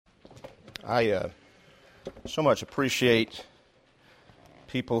I so much appreciate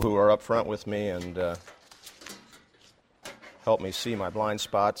people who are up front with me and help me see my blind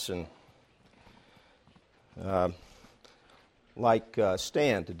spots, and like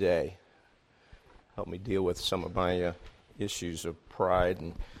Stan today, help me deal with some of my issues of pride.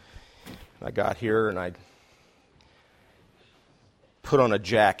 And I got here and I put on a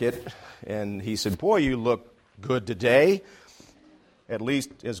jacket, and he said, "Boy, you look good today. At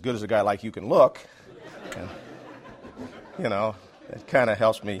least as good as a guy like you can look." And, it kind of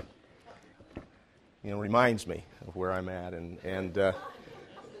helps me, reminds me of where I'm at. And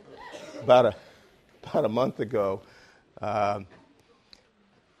about a month ago, I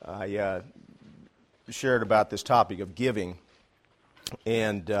shared about this topic of giving.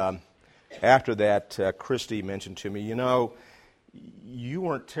 And after that, Christy mentioned to me, you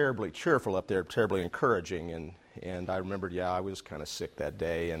weren't terribly cheerful up there, terribly encouraging. And I remembered, I was kind of sick that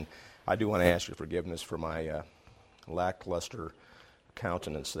day, and I do want to ask your forgiveness for my lackluster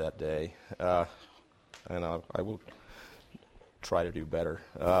countenance that day. And I will try to do better.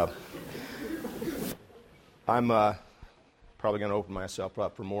 I'm probably going to open myself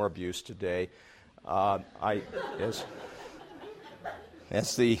up for more abuse today. As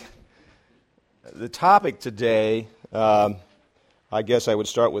the topic today, I guess I would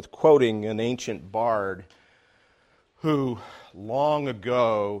start with quoting an ancient bard who long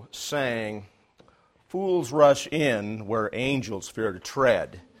ago sang, "Fools rush in where angels fear to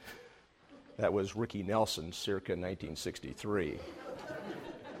tread." That was Ricky Nelson, circa 1963.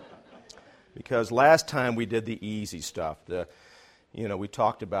 Because last time we did the easy stuff. We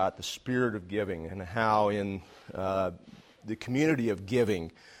talked about the spirit of giving and how in the community of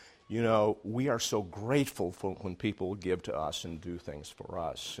giving, we are so grateful for when people give to us and do things for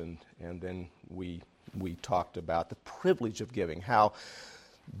us. And then we talked about the privilege of giving, how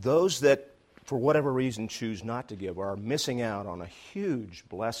those that, for whatever reason, choose not to give are missing out on a huge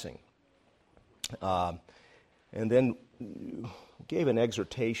blessing. And then gave an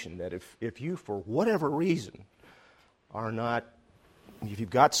exhortation that if you, for whatever reason, are not, if you've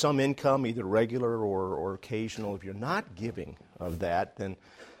got some income, either regular or occasional, if you're not giving of that, then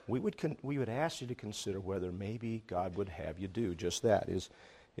we would ask you to consider whether maybe God would have you do just that, is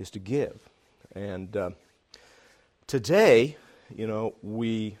to give. And today,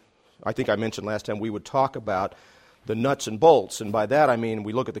 I think I mentioned last time, we would talk about the nuts and bolts. And by that I mean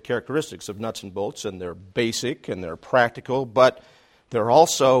we look at the characteristics of nuts and bolts, and they're basic and they're practical, but they're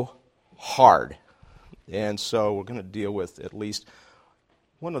also hard. And so we're going to deal with at least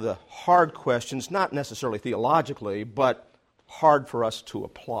one of the hard questions, not necessarily theologically, but hard for us to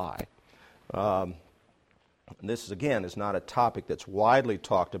apply. This, again, is not a topic that's widely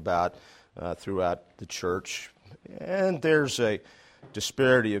talked about throughout the church, and there's a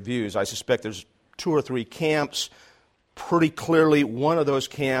disparity of views. I suspect there's 2 or 3 camps. Pretty clearly, one of those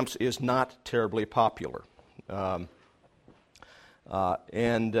camps is not terribly popular. And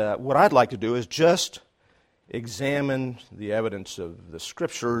what I'd like to do is just examine the evidence of the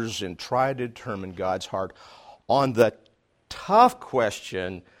Scriptures and try to determine God's heart on the tough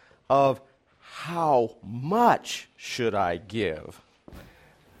question of how much should I give?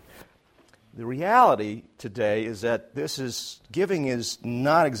 The reality today is that giving is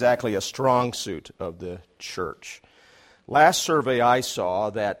not exactly a strong suit of the church. Last survey I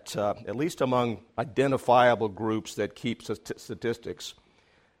saw that, at least among identifiable groups that keep statistics,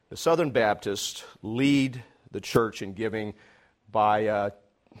 the Southern Baptists lead the church in giving by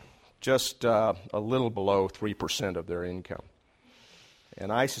just a little below 3% of their income.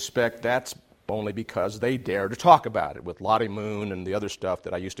 And I suspect that's only because they dare to talk about it with Lottie Moon and the other stuff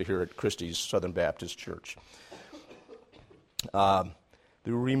that I used to hear at Christie's Southern Baptist Church. The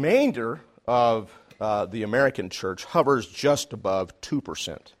remainder of the American church hovers just above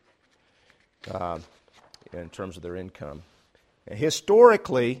 2% in terms of their income. And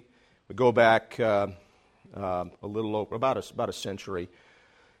historically, we go back a little over about a century,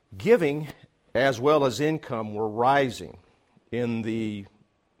 giving as well as income were rising in the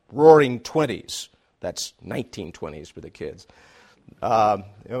Roaring 20s. That's 1920s for the kids. It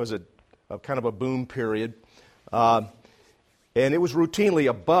was a kind of a boom period. And it was routinely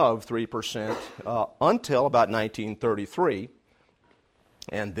above 3% until about 1933.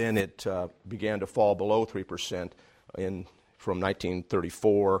 And then it began to fall below 3% from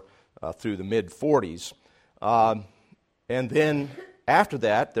 1934 through the mid-40s. And then after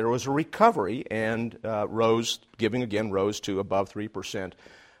that, there was a recovery, and giving again rose to above 3%.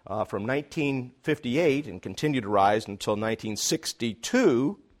 From 1958 and continued to rise until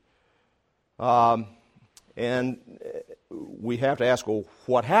 1962, and we have to ask, well,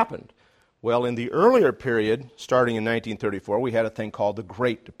 what happened? Well, in the earlier period, starting in 1934, we had a thing called the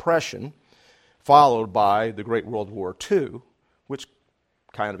Great Depression, followed by the Great World War II, which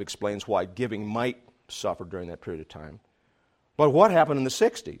kind of explains why giving might suffer during that period of time. But what happened in the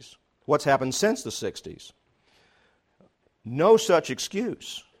 60s? What's happened since the 60s? No such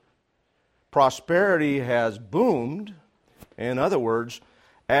excuse. Prosperity has boomed. In other words,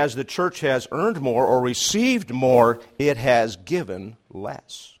 as the church has earned more or received more, it has given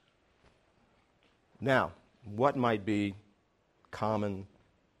less. Now, what might be common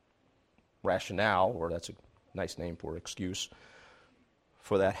rationale, or that's a nice name for excuse,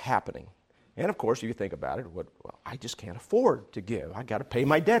 for that happening? And of course, if you think about it, I just can't afford to give. I've got to pay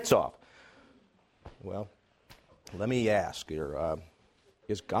my debts off. Well, let me ask here,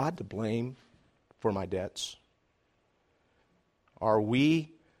 is God to blame for my debts? Are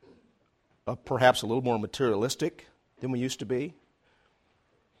we perhaps a little more materialistic than we used to be?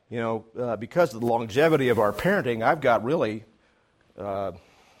 You know, because of the longevity of our parenting, I've got really,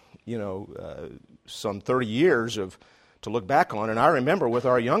 some 30 years to look back on. And I remember with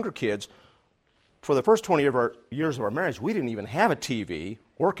our younger kids, for the first 20 years of our marriage, we didn't even have a TV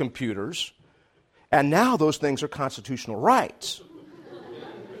or computers. And now those things are constitutional rights.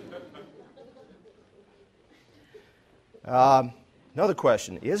 Another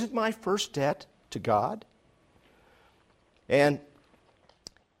question, is it my first debt to God? And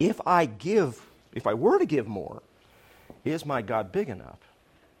if I were to give more, is my God big enough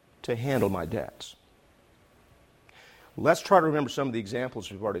to handle my debts? Let's try to remember some of the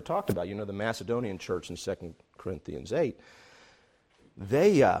examples we've already talked about. You know, the Macedonian church in 2 Corinthians 8.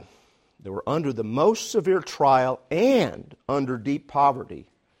 They were under the most severe trial and under deep poverty,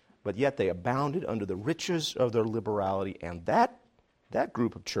 but yet they abounded under the riches of their liberality, and that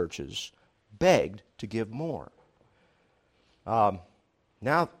group of churches begged to give more.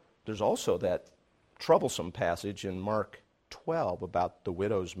 Now, there's also that troublesome passage in Mark 12 about the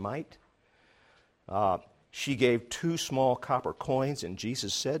widow's mite. She gave 2 small copper coins, and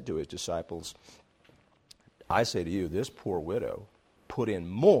Jesus said to his disciples, I say to you, this poor widow put in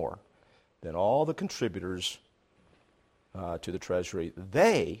more than all the contributors to the treasury.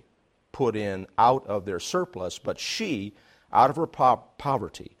 They put in out of their surplus, but she, out of her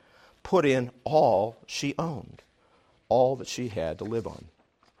poverty, put in all she owned, all that she had to live on.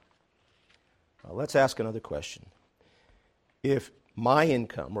 Let's ask another question. If my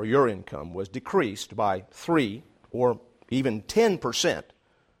income or your income was decreased by 3 or even 10%,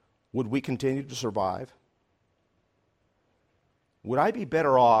 would we continue to survive? Would I be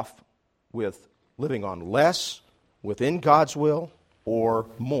better off with living on less within God's will or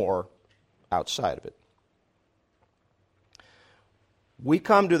more outside of it? We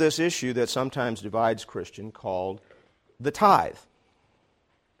come to this issue that sometimes divides Christians called the tithe.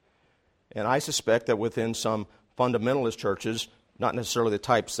 And I suspect that within some fundamentalist churches, not necessarily the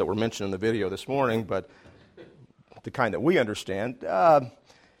types that were mentioned in the video this morning, but the kind that we understand, the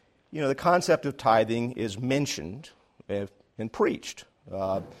concept of tithing is mentioned and preached,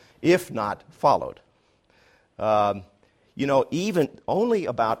 if not followed. Even only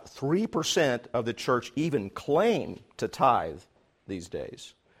about 3% of the church even claim to tithe these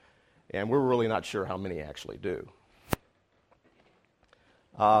days. And we're really not sure how many actually do.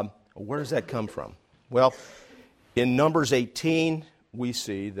 Where does that come from? Well, in Numbers 18, we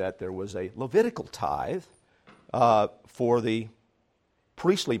see that there was a Levitical tithe for the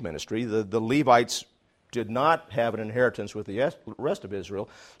priestly ministry. The Levites did not have an inheritance with the rest of Israel,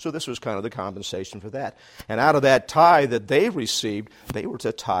 so this was kind of the compensation for that. And out of that tithe that they received, they were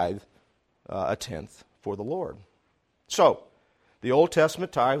to tithe a tenth for the Lord. So, the Old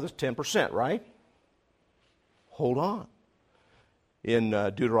Testament tithe was 10%, right? Hold on. In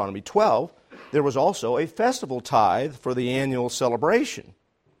Deuteronomy 12, there was also a festival tithe for the annual celebration.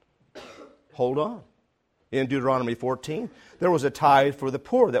 Hold on. In Deuteronomy 14, there was a tithe for the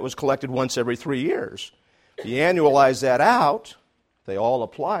poor that was collected once every 3 years. If you annualize that out, they all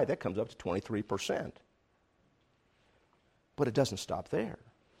apply, that comes up to 23%. But it doesn't stop there.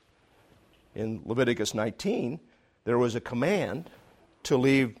 In Leviticus 19, there was a command to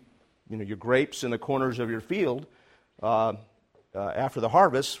leave your grapes in the corners of your field after the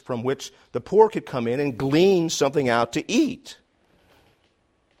harvest, from which the poor could come in and glean something out to eat.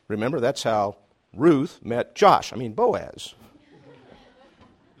 Remember, that's how Ruth met Boaz.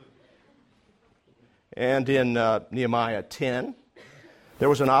 And in Nehemiah 10, there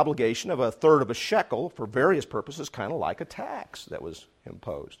was an obligation of 1/3 of a shekel for various purposes, kind of like a tax that was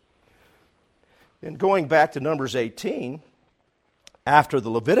imposed. And going back to Numbers 18, after the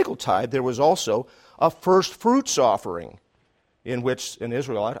Levitical tithe, there was also a first fruits offering in which an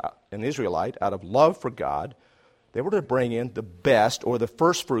Israelite, out of love for God, they were to bring in the best or the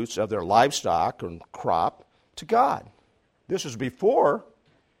first fruits of their livestock or crop to God. This was before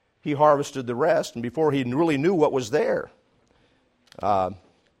he harvested the rest and before he really knew what was there.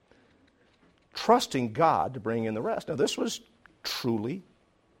 Trusting God to bring in the rest. Now, this was truly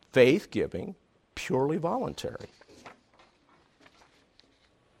faith-giving, purely voluntary.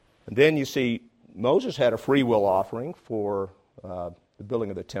 And then you see, Moses had a free will offering for the building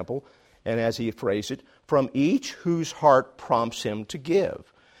of the temple, and as he phrased it, from each whose heart prompts him to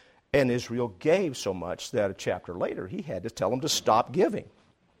give. And Israel gave so much that a chapter later he had to tell them to stop giving.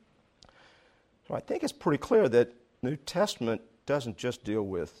 So I think it's pretty clear that the New Testament doesn't just deal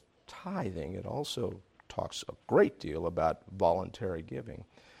with tithing, it also talks a great deal about voluntary giving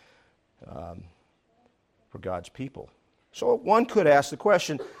for God's people. So one could ask the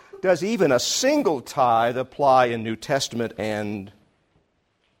question, does even a single tithe apply in New Testament and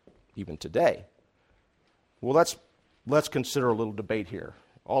even today? Well, let's consider a little debate here.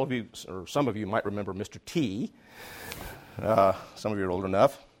 All of you, or some of you might remember Mr. T. Some of you are old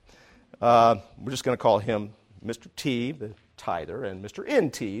enough. We're just going to call him Mr. T, the tither, and Mr.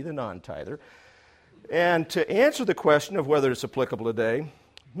 NT, the non-tither. And to answer the question of whether it's applicable today,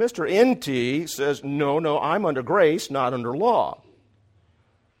 Mr. NT says, no, I'm under grace, not under law.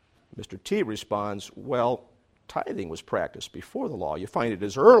 Mr. T responds, well, tithing was practiced before the law. You find it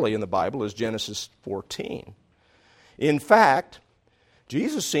as early in the Bible as Genesis 14. In fact,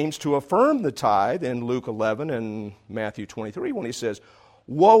 Jesus seems to affirm the tithe in Luke 11 and Matthew 23 when he says,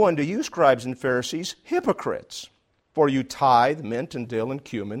 woe unto you, scribes and Pharisees, hypocrites! For you tithe mint and dill and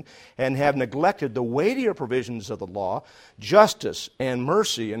cumin, and have neglected the weightier provisions of the law, justice and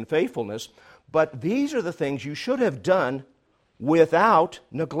mercy and faithfulness. But these are the things you should have done without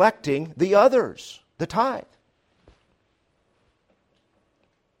neglecting the others, the tithe.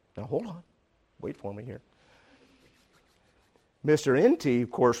 Now hold on. Wait for me here. Mr. NT, of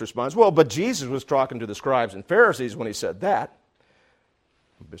course, responds, well, but Jesus was talking to the scribes and Pharisees when he said that.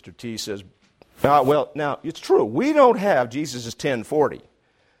 Mr. T says, now, it's true. We don't have Jesus' 1040,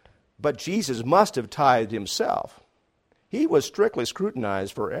 but Jesus must have tithed himself. He was strictly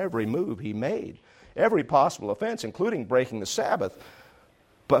scrutinized for every move he made, every possible offense, including breaking the Sabbath,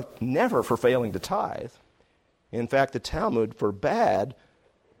 but never for failing to tithe. In fact, the Talmud forbade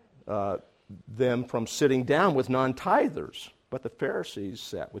them from sitting down with non-tithers, but the Pharisees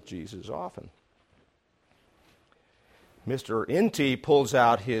sat with Jesus often. Mr. NT pulls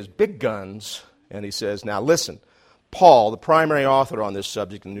out his big guns and he says, now listen, Paul, the primary author on this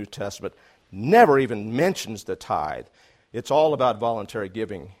subject in the New Testament, never even mentions the tithe. It's all about voluntary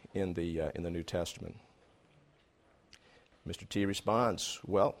giving in the New Testament. Mr. T responds,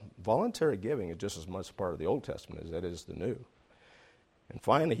 well, voluntary giving is just as much part of the Old Testament as it is the New. And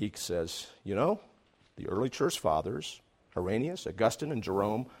finally he says, the early church fathers, Irenaeus, Augustine, and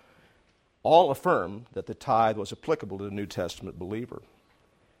Jerome, all affirmed that the tithe was applicable to the New Testament believer.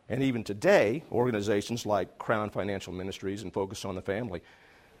 And even today, organizations like Crown Financial Ministries and Focus on the Family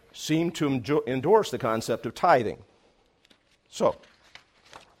seem to endorse the concept of tithing. So,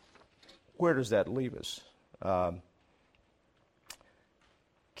 where does that leave us?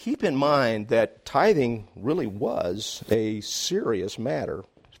 Keep in mind that tithing really was a serious matter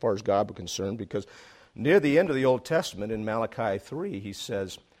as far as God was concerned, because near the end of the Old Testament, in Malachi 3, he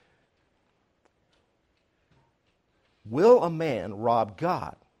says, will a man rob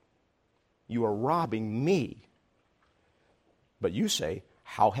God? You are robbing me. But you say,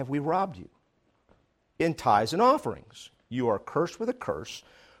 how have we robbed you? In tithes and offerings. You are cursed with a curse,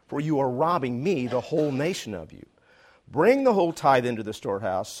 for you are robbing me, the whole nation of you. Bring the whole tithe into the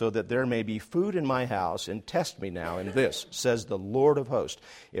storehouse, so that there may be food in my house, and test me now in this, says the Lord of hosts,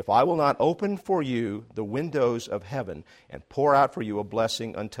 if I will not open for you the windows of heaven, and pour out for you a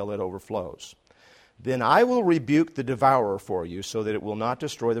blessing until it overflows. Then I will rebuke the devourer for you, so that it will not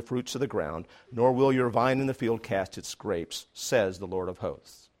destroy the fruits of the ground, nor will your vine in the field cast its grapes, says the Lord of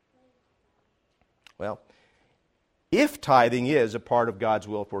hosts. Well, if tithing is a part of God's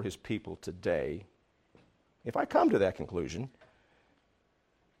will for his people today, if I come to that conclusion,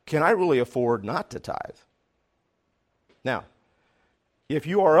 can I really afford not to tithe? Now, if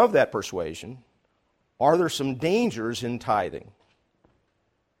you are of that persuasion, are there some dangers in tithing?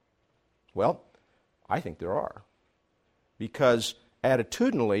 Well, I think there are. Because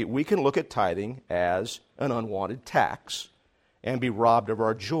attitudinally, we can look at tithing as an unwanted tax and be robbed of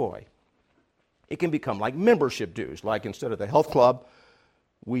our joy. It can become like membership dues, like instead of the health club,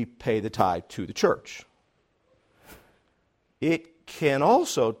 we pay the tithe to the church. It can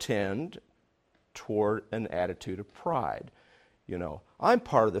also tend toward an attitude of pride. I'm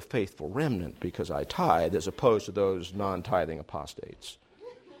part of the faithful remnant because I tithe, as opposed to those non-tithing apostates.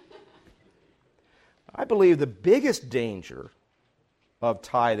 I believe the biggest danger of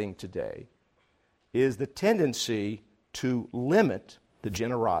tithing today is the tendency to limit the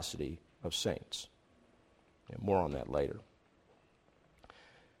generosity of saints. And more on that later.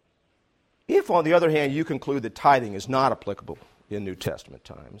 If, on the other hand, you conclude that tithing is not applicable in New Testament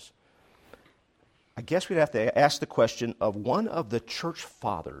times, I guess we'd have to ask the question of one of the church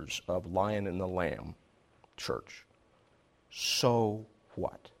fathers of Lion and the Lamb Church. So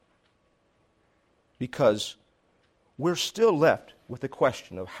what? Because we're still left with the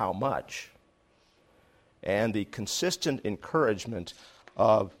question of how much, and the consistent encouragement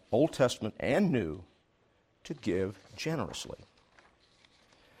of Old Testament and New to give generously.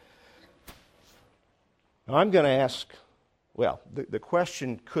 Now I'm going to ask, the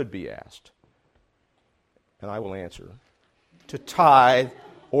question could be asked, and I will answer, to tithe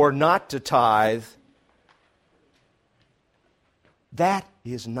or not to tithe, that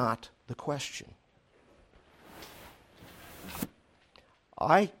is not the question.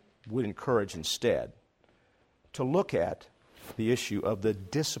 I would encourage instead to look at the issue of the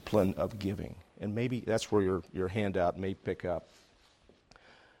discipline of giving, and maybe that's where your handout may pick up.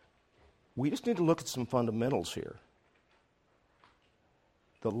 We just need to look at some fundamentals here.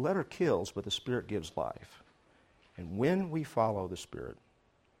 The letter kills, but the Spirit gives life. And when we follow the Spirit,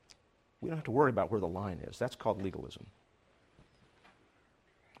 we don't have to worry about where the line is. That's called legalism.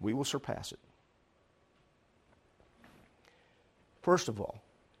 We will surpass it. First of all,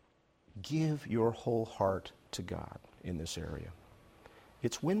 give your whole heart to God in this area.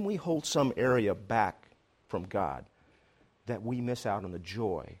 It's when we hold some area back from God that we miss out on the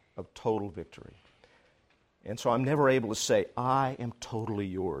joy of total victory. And so I'm never able to say, I am totally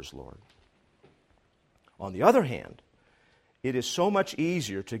yours, Lord. On the other hand, it is so much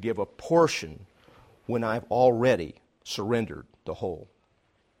easier to give a portion when I've already surrendered the whole.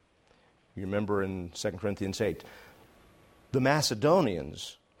 You remember in 2 Corinthians 8, the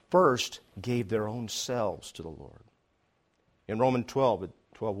Macedonians first gave their own selves to the Lord. In Romans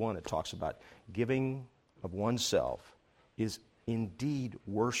 12:1, it talks about giving of oneself is indeed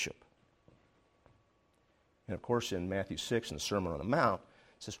worship. And of course, in Matthew 6, in the Sermon on the Mount,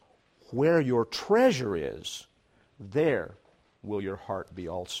 it says, where your treasure is, there will your heart be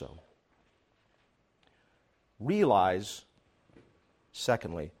also. Realize,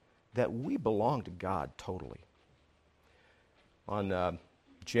 secondly, that we belong to God totally. On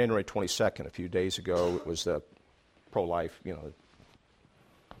January 22nd, a few days ago, it was the pro-life,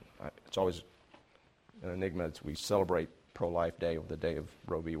 it's always an enigma that we celebrate pro-life day or the day of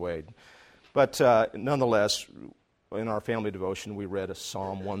Roe v. Wade. But nonetheless, in our family devotion, we read a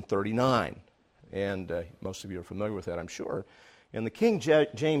Psalm 139. And most of you are familiar with that, I'm sure. And the King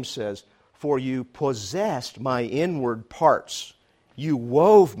James says, for you possessed my inward parts. You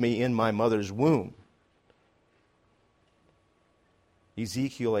wove me in my mother's womb.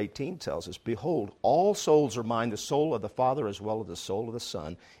 Ezekiel 18 tells us, behold, all souls are mine. The soul of the Father as well as the soul of the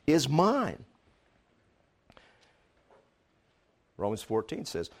Son is mine. Romans 14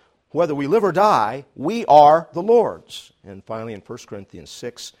 says, whether we live or die, we are the Lord's. And finally, in 1 Corinthians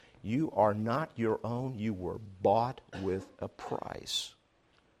 6, you are not your own. You were bought with a price.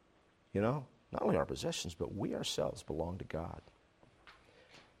 Not only our possessions, but we ourselves belong to God.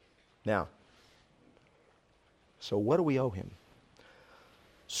 Now, so what do we owe Him?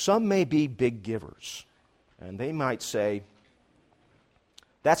 Some may be big givers, and they might say,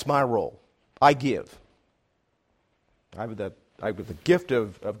 that's my role. I give. I have the gift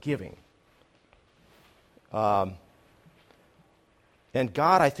of giving. And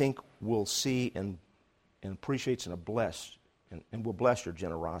God, I think, will see and appreciates and will bless your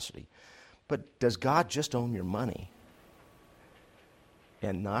generosity. But does God just own your money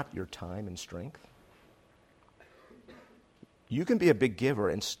and not your time and strength? You can be a big giver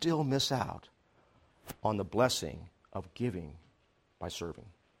and still miss out on the blessing of giving by serving.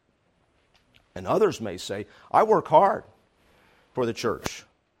 And others may say, I work hard for the church.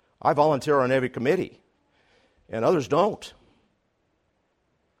 I volunteer on every committee, and others don't.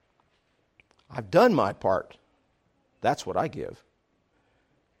 I've done my part. That's what I give.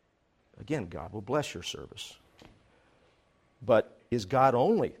 Again, God will bless your service. But is God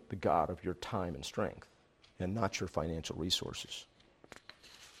only the God of your time and strength and not your financial resources?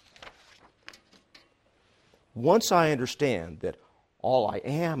 Once I understand that all I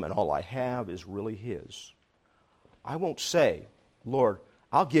am and all I have is really His, I won't say, Lord,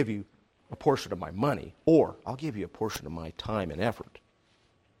 I'll give you a portion of my money, or I'll give you a portion of my time and effort.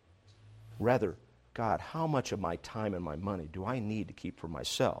 Rather, God, how much of my time and my money do I need to keep for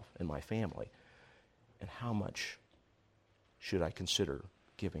myself and my family? And how much should I consider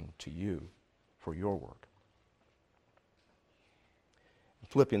giving to you for your work?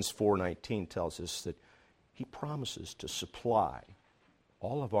 Philippians 4:19 tells us that he promises to supply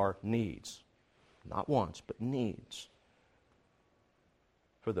all of our needs, not wants, but needs,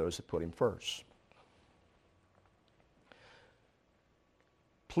 for those that put him first.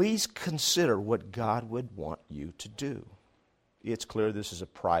 Please consider what God would want you to do. It's clear this is a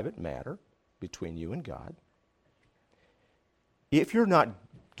private matter between you and God. If you're not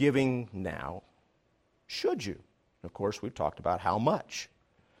giving now, should you? Of course, we've talked about how much.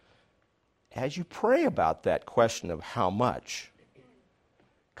 As you pray about that question of how much,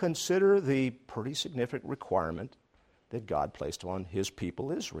 consider the pretty significant requirement that God placed on his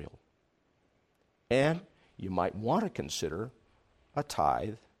people Israel. And you might want to consider a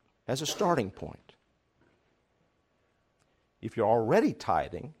tithe as a starting point. If you're already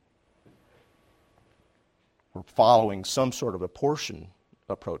tithing or following some sort of a portion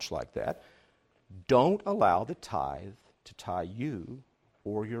approach like that, don't allow the tithe to tie you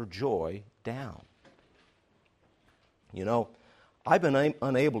or your joy down. You know, I've been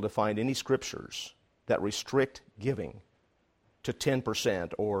unable to find any scriptures that restrict giving to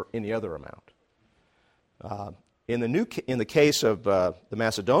 10% or any other amount. In the case of the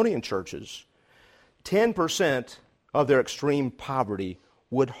Macedonian churches, 10% of their extreme poverty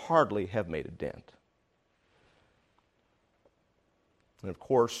would hardly have made a dent. And of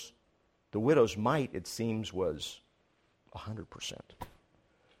course, the widow's mite, it seems, was 100%.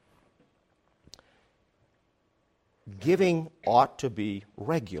 Giving ought to be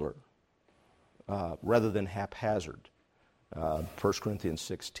regular rather than haphazard. 1 Corinthians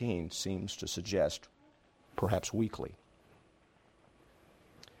 16 seems to suggest perhaps weekly.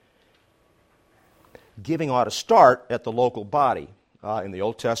 Giving ought to start at the local body. In the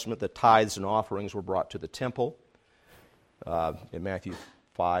Old Testament, the tithes and offerings were brought to the temple. In Matthew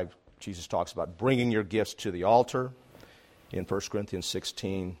 5, Jesus talks about bringing your gifts to the altar. In 1 Corinthians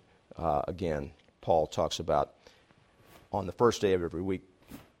 16, again, Paul talks about on the first day of every week,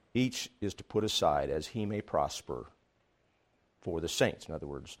 each is to put aside as he may prosper for the saints. In other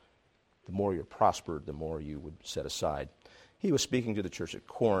words, the more you're prospered, the more you would set aside. He was speaking to the church at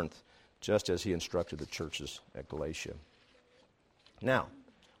Corinth, just as he instructed the churches at Galatia. Now,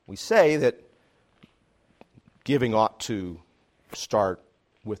 we say that giving ought to start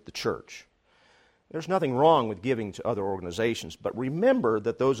with the church. There's nothing wrong with giving to other organizations, but remember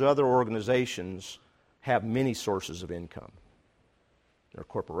that those other organizations have many sources of income. There are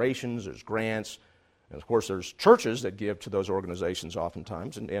corporations, there's grants, and of course there's churches that give to those organizations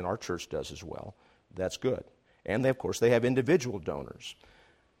oftentimes, and our church does as well. That's good. And of course they have individual donors.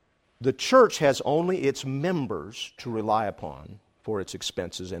 The church has only its members to rely upon for its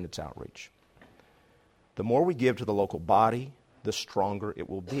expenses and its outreach. The more we give to the local body, the stronger it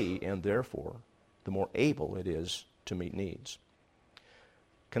will be, and therefore the more able it is to meet needs.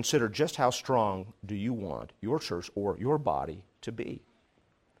 Consider just how strong do you want your church or your body to be.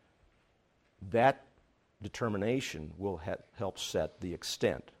 That determination will help set the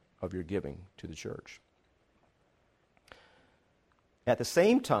extent of your giving to the church. At the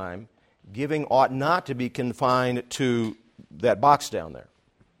same time, giving ought not to be confined to that box down there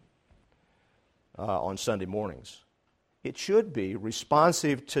on Sunday mornings. It should be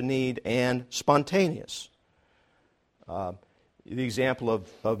responsive to need and spontaneous. The example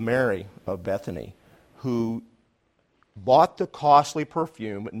of Mary of Bethany, who bought the costly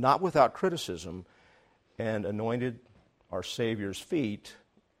perfume, not without criticism, and anointed our Savior's feet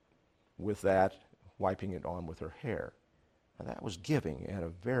with that, wiping it on with her hair. Now, that was giving at a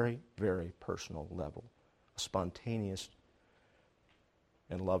very, very personal level, a spontaneous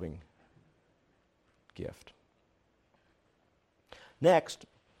and loving gift. Next,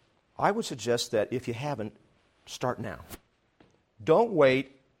 I would suggest that if you haven't, start now. Don't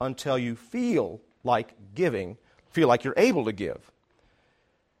wait until you feel like giving, feel like you're able to give.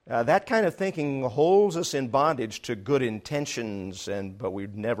 That kind of thinking holds us in bondage to good intentions, but we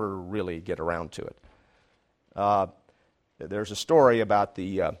never really get around to it. There's a story about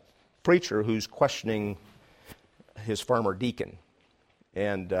the preacher who's questioning his farmer deacon.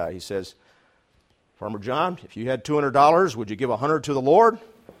 And he says, "Farmer John, if you had $200, would you give $100 to the Lord?"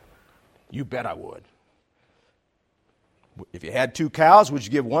 "You bet I would." "If you had 2 cows, would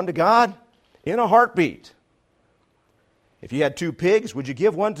you give 1 to God?" "In a heartbeat." "If you had 2 pigs, would you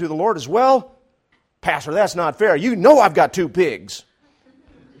give 1 to the Lord as well?" "Pastor, that's not fair. You know I've got 2 pigs."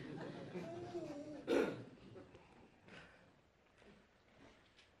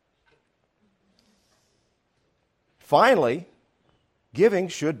 finally, giving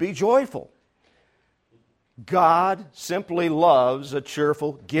should be joyful. God simply loves a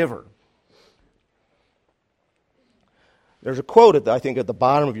cheerful giver. There's a quote, I think, at the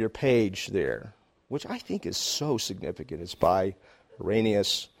bottom of your page there, which I think is so significant. It's by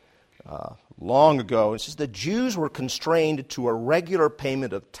Irenaeus long ago. It says, the Jews were constrained to a regular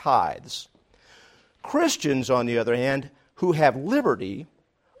payment of tithes. Christians, on the other hand, who have liberty,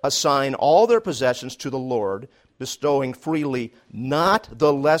 assign all their possessions to the Lord, bestowing freely not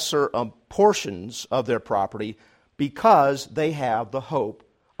the lesser portions of their property, because they have the hope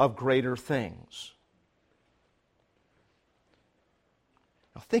of greater things.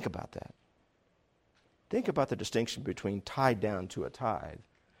 Now think about that. Think about the distinction between tied down to a tithe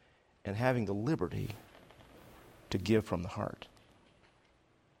and having the liberty to give from the heart.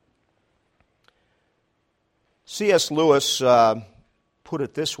 C.S. Lewis put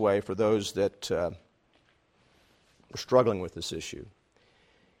it this way for those that are struggling with this issue.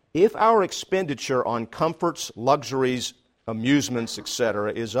 If our expenditure on comforts, luxuries, amusements,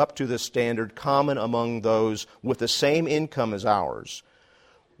 etc., is up to the standard common among those with the same income as ours,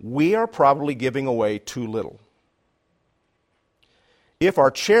 we are probably giving away too little. If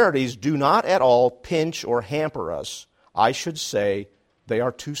our charities do not at all pinch or hamper us, I should say they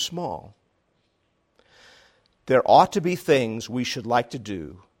are too small. There ought to be things we should like to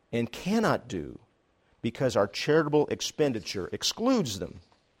do and cannot do because our charitable expenditure excludes them.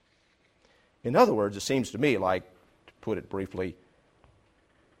 In other words, it seems to me like, to put it briefly,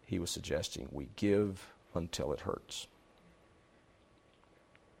 he was suggesting we give until it hurts.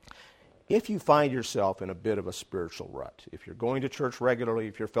 If you find yourself in a bit of a spiritual rut, if you're going to church regularly,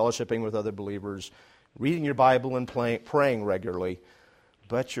 if you're fellowshipping with other believers, reading your Bible and praying regularly,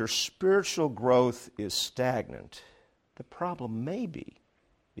 but your spiritual growth is stagnant, the problem may be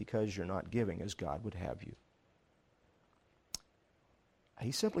because you're not giving as God would have you.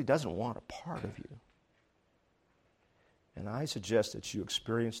 He simply doesn't want a part of you. And I suggest that you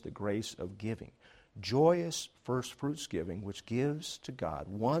experience the grace of giving. Joyous first fruits giving, which gives to God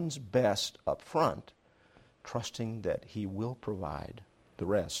one's best up front, trusting that He will provide the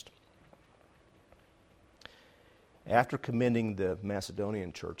rest. After commending the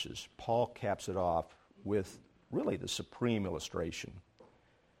Macedonian churches, Paul caps it off with really the supreme illustration. He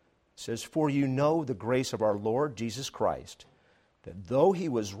says, "For you know the grace of our Lord Jesus Christ, that though He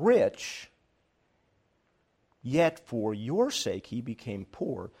was rich, yet for your sake He became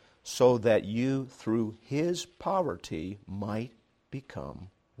poor, so that you through His poverty might become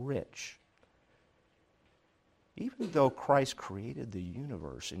rich." Even though Christ created the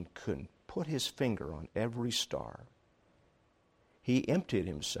universe and could put His finger on every star, He emptied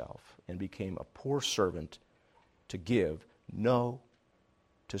Himself and became a poor servant to give, no,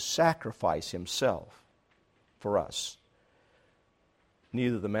 to sacrifice Himself for us.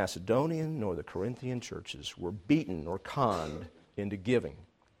 Neither the Macedonian nor the Corinthian churches were beaten or conned into giving.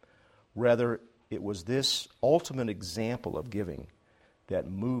 Rather, it was this ultimate example of giving that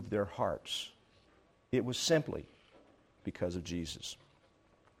moved their hearts. It was simply because of Jesus.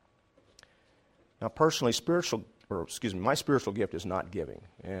 Now, personally, my spiritual gift is not giving,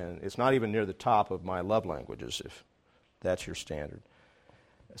 and it's not even near the top of my love languages, if that's your standard.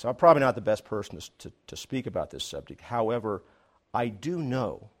 So I'm probably not the best person to speak about this subject. However, I do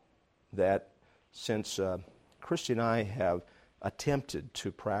know that since Christy and I have attempted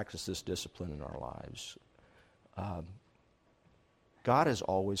to practice this discipline in our lives, God has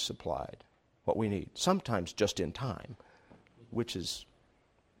always supplied what we need, sometimes just in time, which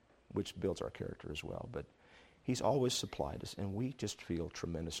builds our character as well. But He's always supplied us, and we just feel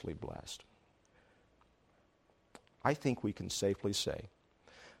tremendously blessed. I think we can safely say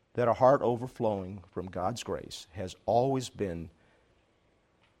that a heart overflowing from God's grace has always been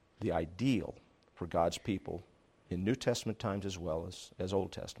the ideal for God's people in New Testament times as well as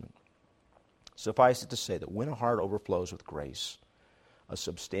Old Testament. Suffice it to say that when a heart overflows with grace, a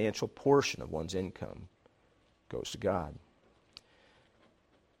substantial portion of one's income goes to God.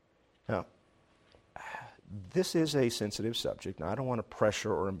 Now, this is a sensitive subject, and I don't want to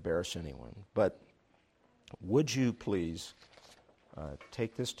pressure or embarrass anyone, but would you please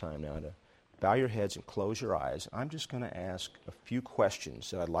take this time now to bow your heads and close your eyes. I'm just going to ask a few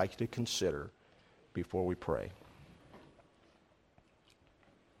questions that I'd like you to consider before we pray.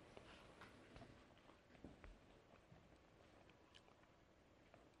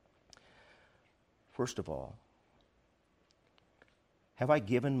 First of all, have I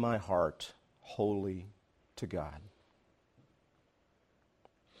given my heart wholly to God?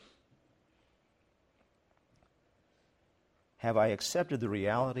 Have I accepted the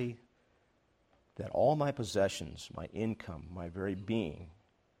reality that all my possessions, my income, my very being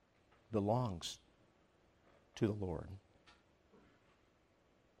belongs to the Lord.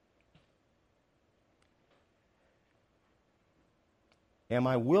 Am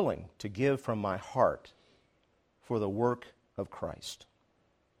I willing to give from my heart for the work of Christ?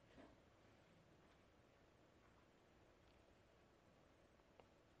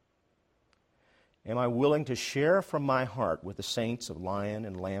 Am I willing to share from my heart with the saints of Lion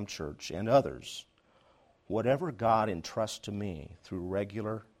and Lamb Church and others whatever God entrusts to me through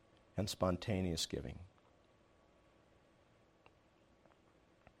regular and spontaneous giving?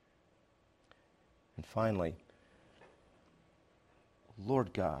 And finally,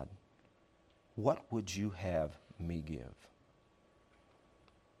 Lord God, what would you have me give?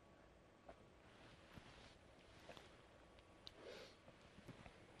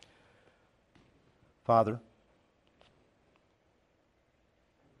 Father,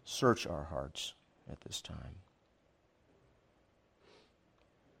 search our hearts at this time.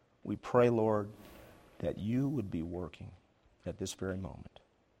 We pray, Lord, that you would be working at this very moment.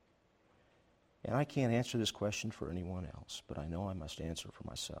 And I can't answer this question for anyone else, but I know I must answer for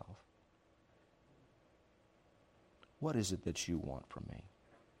myself. What is it that you want from me?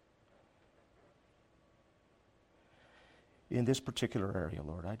 In this particular area,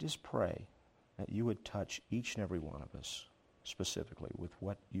 Lord, I just pray that you would touch each and every one of us specifically with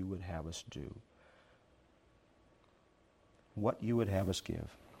what you would have us do, what you would have us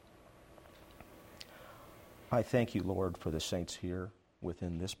give. I thank you, Lord, for the saints here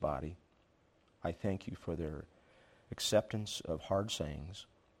within this body. I thank you for their acceptance of hard sayings.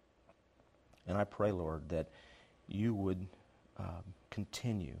 And I pray, Lord, that you would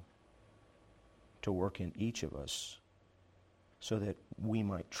continue to work in each of us so that we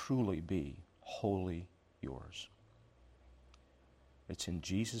might truly be wholly yours. It's in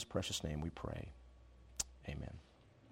Jesus' precious name we pray. Amen.